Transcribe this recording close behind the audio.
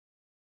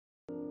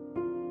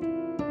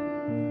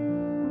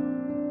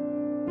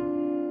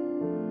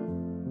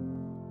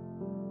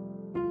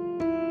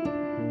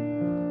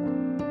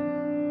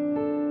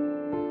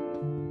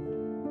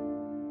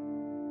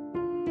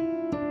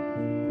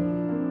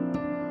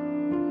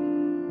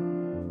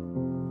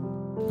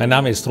Mein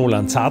Name ist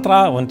Roland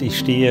Zadra und ich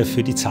stehe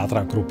für die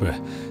Zadra-Gruppe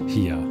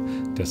hier.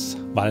 Das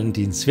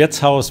Valentins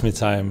Wirtshaus mit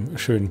seinem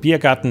schönen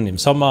Biergarten im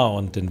Sommer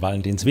und den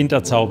Valentins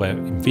Winterzauber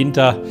im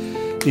Winter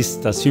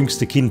ist das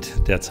jüngste Kind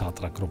der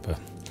Zadra-Gruppe.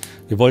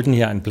 Wir wollten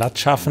hier einen Platz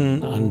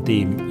schaffen, an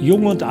dem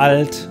Jung und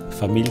Alt,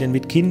 Familien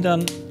mit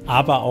Kindern,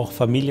 aber auch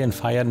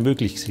Familienfeiern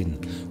möglich sind.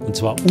 Und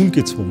zwar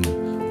ungezwungen,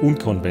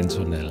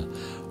 unkonventionell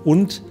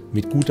und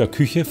mit guter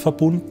Küche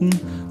verbunden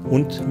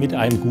und mit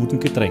einem guten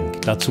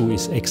Getränk. Dazu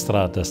ist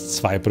extra das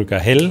Zweebrigger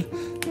Hell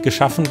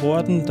geschaffen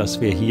worden, das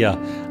wir hier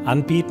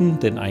anbieten,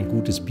 denn ein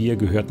gutes Bier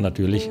gehört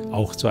natürlich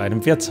auch zu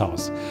einem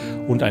Wirtshaus.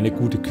 Und eine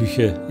gute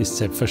Küche ist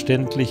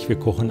selbstverständlich, wir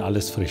kochen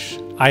alles frisch.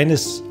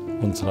 Eines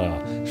unserer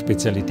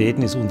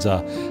Spezialitäten ist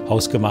unser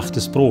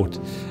hausgemachtes Brot,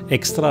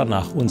 extra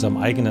nach unserem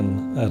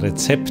eigenen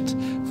Rezept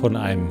von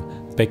einem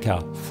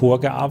Bäcker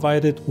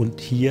vorgearbeitet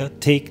und hier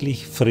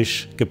täglich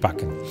frisch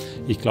gebacken.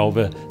 Ich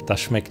glaube, das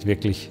schmeckt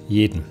wirklich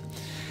jedem.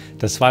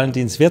 Das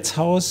Valentins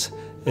Wirtshaus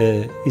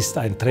ist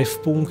ein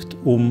Treffpunkt,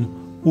 um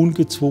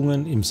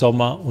ungezwungen im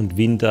Sommer und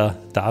Winter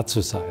da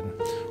zu sein.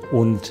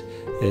 Und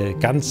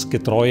ganz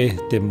getreu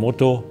dem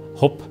Motto,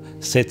 hopp,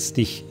 setz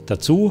dich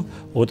dazu,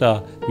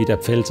 oder wie der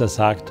Pfälzer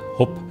sagt,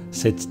 hopp,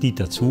 setz die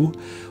dazu.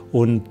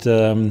 Und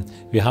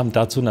wir haben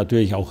dazu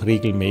natürlich auch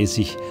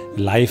regelmäßig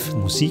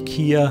Live-Musik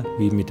hier,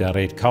 wie mit der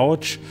Red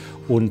Couch.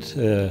 Und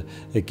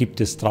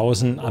gibt es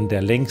draußen an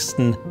der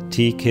längsten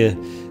Theke,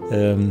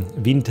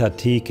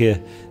 Wintertheke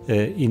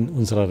in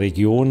unserer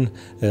Region,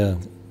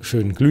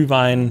 schönen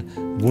Glühwein,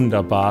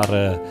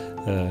 wunderbare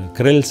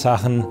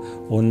Grillsachen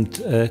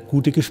und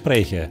gute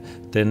Gespräche.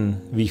 Denn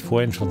wie ich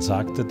vorhin schon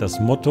sagte, das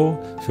Motto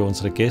für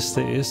unsere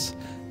Gäste ist,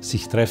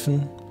 sich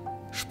treffen,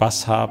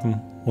 Spaß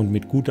haben und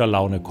mit guter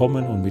Laune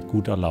kommen und mit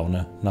guter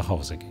Laune nach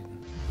Hause gehen.